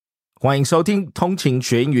欢迎收听通勤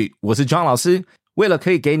学英语，我是 John 老师。为了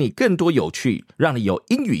可以给你更多有趣，让你有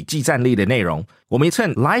英语技战力的内容，我们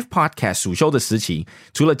趁 Live Podcast 暑休的时期，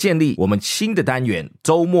除了建立我们新的单元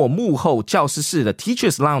周末幕后教师室的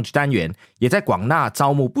Teachers Lounge 单元，也在广纳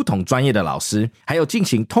招募不同专业的老师，还有进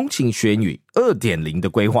行通勤学英语 2.0 的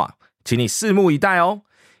规划，请你拭目以待哦。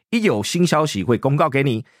一有新消息会公告给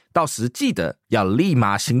你，到时记得要立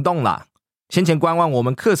马行动啦。先前观望我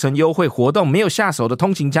们课程优惠活动没有下手的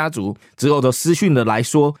通勤家族，之后都私讯的来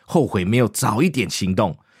说后悔没有早一点行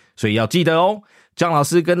动，所以要记得哦，江老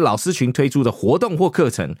师跟老师群推出的活动或课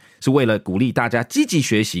程是为了鼓励大家积极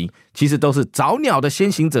学习，其实都是早鸟的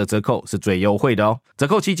先行者折扣是最优惠的哦。折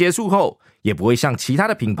扣期结束后也不会像其他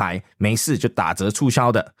的品牌没事就打折促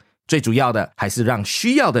销的，最主要的还是让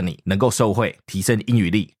需要的你能够受惠，提升英语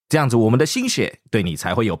力，这样子我们的心血对你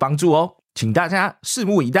才会有帮助哦，请大家拭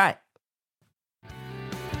目以待。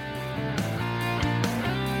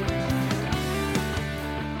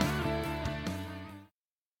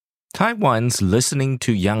Taiwan's Listening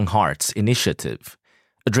to Young Hearts initiative,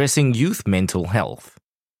 addressing youth mental health.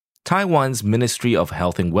 Taiwan's Ministry of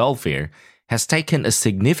Health and Welfare has taken a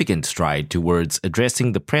significant stride towards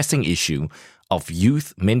addressing the pressing issue of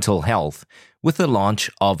youth mental health with the launch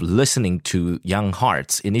of Listening to Young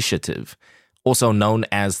Hearts initiative, also known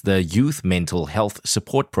as the Youth Mental Health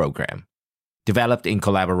Support Program. Developed in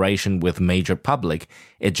collaboration with major public,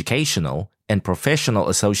 educational, and professional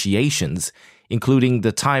associations, including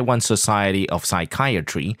the Taiwan Society of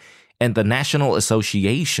Psychiatry and the National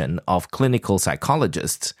Association of Clinical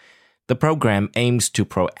Psychologists, the program aims to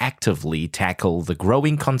proactively tackle the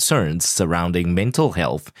growing concerns surrounding mental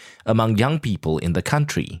health among young people in the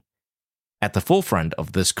country. At the forefront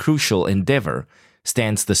of this crucial endeavor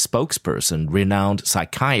stands the spokesperson, renowned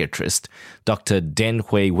psychiatrist Dr. Den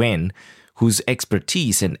Hui Wen, whose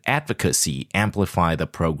expertise and advocacy amplify the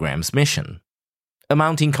program's mission. A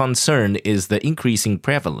mounting concern is the increasing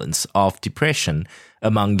prevalence of depression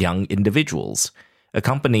among young individuals,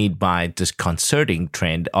 accompanied by the disconcerting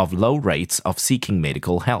trend of low rates of seeking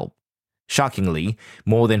medical help. Shockingly,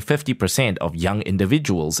 more than 50% of young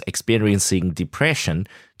individuals experiencing depression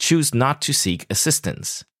choose not to seek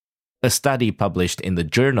assistance. A study published in the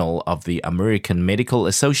Journal of the American Medical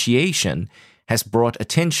Association has brought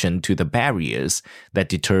attention to the barriers that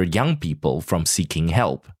deter young people from seeking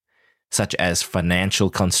help, such as financial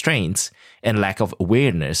constraints and lack of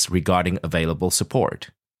awareness regarding available support.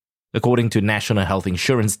 According to National Health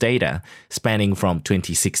Insurance data spanning from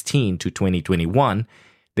 2016 to 2021,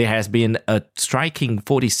 there has been a striking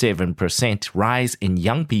 47% rise in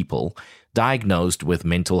young people diagnosed with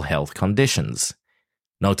mental health conditions.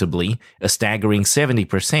 Notably, a staggering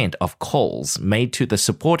 70% of calls made to the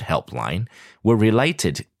support helpline were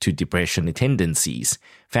related to depression tendencies,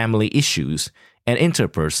 family issues, and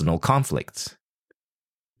interpersonal conflicts.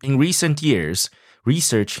 In recent years,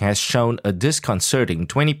 research has shown a disconcerting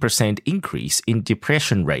 20% increase in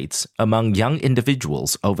depression rates among young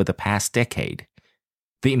individuals over the past decade.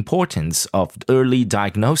 The importance of early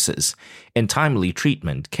diagnosis and timely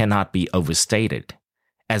treatment cannot be overstated,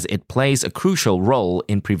 as it plays a crucial role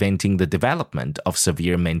in preventing the development of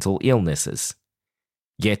severe mental illnesses.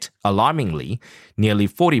 Yet, alarmingly, nearly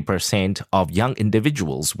 40% of young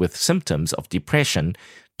individuals with symptoms of depression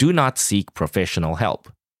do not seek professional help.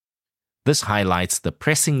 This highlights the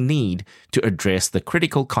pressing need to address the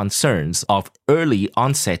critical concerns of early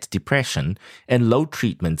onset depression and low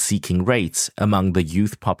treatment seeking rates among the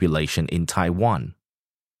youth population in Taiwan.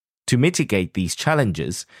 To mitigate these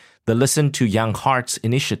challenges, the Listen to Young Hearts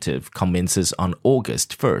initiative commences on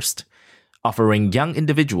August 1st, offering young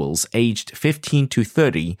individuals aged 15 to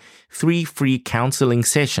 30 3 free counseling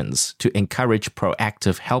sessions to encourage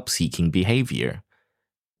proactive help-seeking behavior.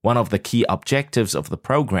 One of the key objectives of the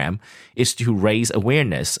program is to raise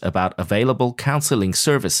awareness about available counseling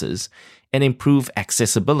services and improve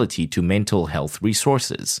accessibility to mental health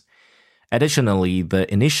resources. Additionally,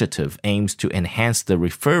 the initiative aims to enhance the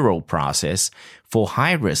referral process for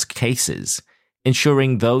high-risk cases,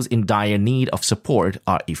 ensuring those in dire need of support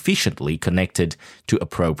are efficiently connected to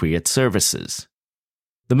appropriate services.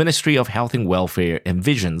 The Ministry of Health and Welfare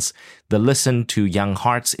envisions the Listen to Young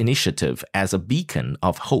Hearts initiative as a beacon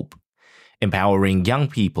of hope, empowering young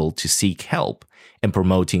people to seek help and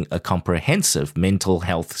promoting a comprehensive mental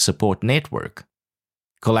health support network.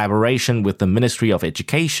 Collaboration with the Ministry of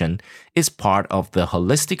Education is part of the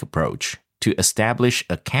holistic approach to establish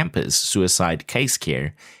a campus suicide case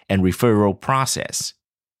care and referral process.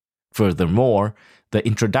 Furthermore, the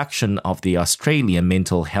introduction of the Australian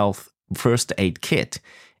Mental Health First Aid Kit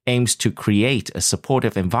aims to create a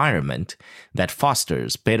supportive environment that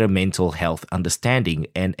fosters better mental health understanding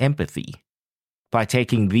and empathy. By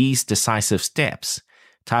taking these decisive steps,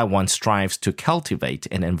 Taiwan strives to cultivate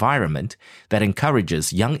an environment that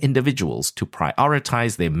encourages young individuals to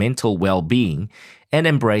prioritize their mental well-being and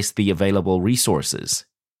embrace the available resources.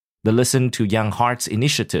 The Listen to Young Hearts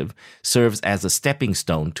initiative serves as a stepping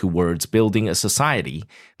stone towards building a society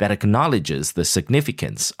that acknowledges the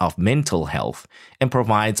significance of mental health and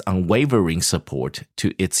provides unwavering support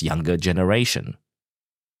to its younger generation.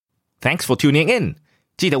 Thanks for tuning in.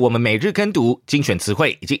 记得我们每日跟读、精选词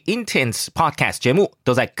汇以及 Intense Podcast 节目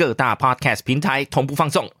都在各大 Podcast 平台同步放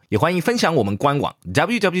送，也欢迎分享我们官网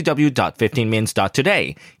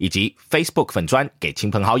www.15minutes.today 以及 Facebook 粉专给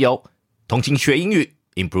亲朋好友。同情学英语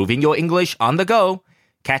Improving your English on the go.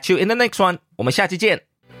 Catch you in the next one. 我们下期见。